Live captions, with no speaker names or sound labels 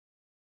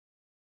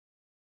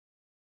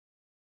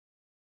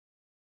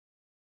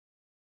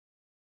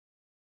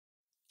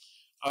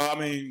I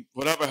mean,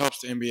 whatever helps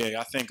the NBA.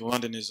 I think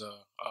London is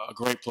a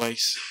great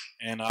place,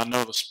 and I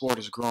know the sport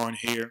is growing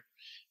here.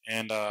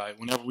 And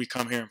whenever we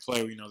come here and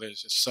play,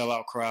 there's a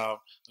sellout crowd.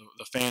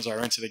 The fans are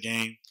into the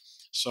game,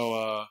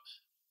 so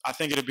I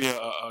think it'd be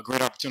a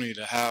great opportunity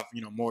to have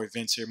more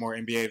events here, more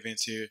NBA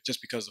events here, just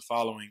because the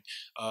following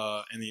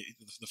and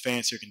the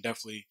fans here can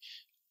definitely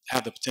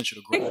have the potential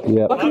to grow.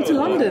 Yeah. Welcome to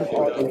London.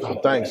 Oh,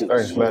 thanks.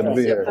 Glad to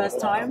be Your here. first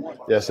time?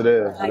 Yes, it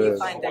is. How you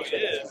find it?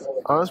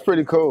 It's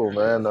pretty cool,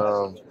 man.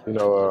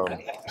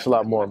 It's a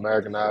lot more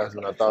Americanized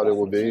than I thought it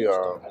would be.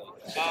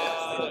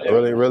 I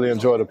really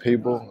enjoy the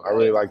people. I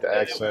really like the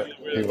accent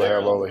people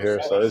have over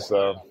here. So it's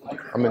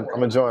I'm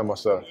enjoying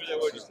myself.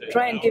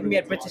 Try and give me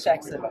a British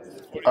accent.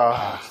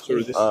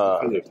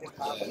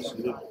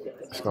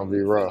 It's gonna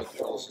be rough.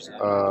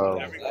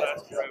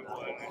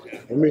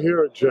 Let me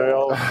hear it,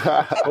 Giles.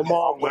 Come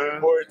on,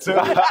 man.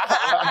 Let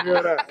me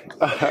hear that.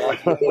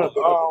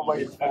 Oh, I'm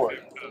waiting for it.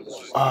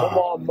 Come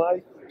on,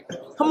 Mike.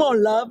 Come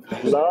on, love.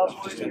 Love.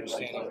 I'm trying to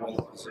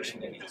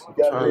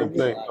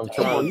think. I'm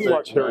trying to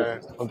think,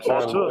 man. I'm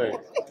trying to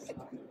think.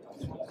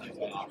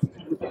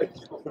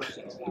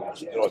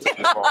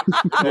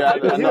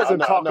 He doesn't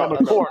talk on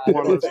the court.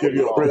 Well, let's give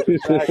you a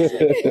British accent.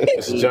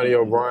 This is Johnny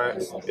O'Brien,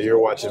 and you're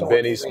watching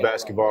Benny's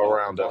Basketball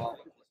Roundup.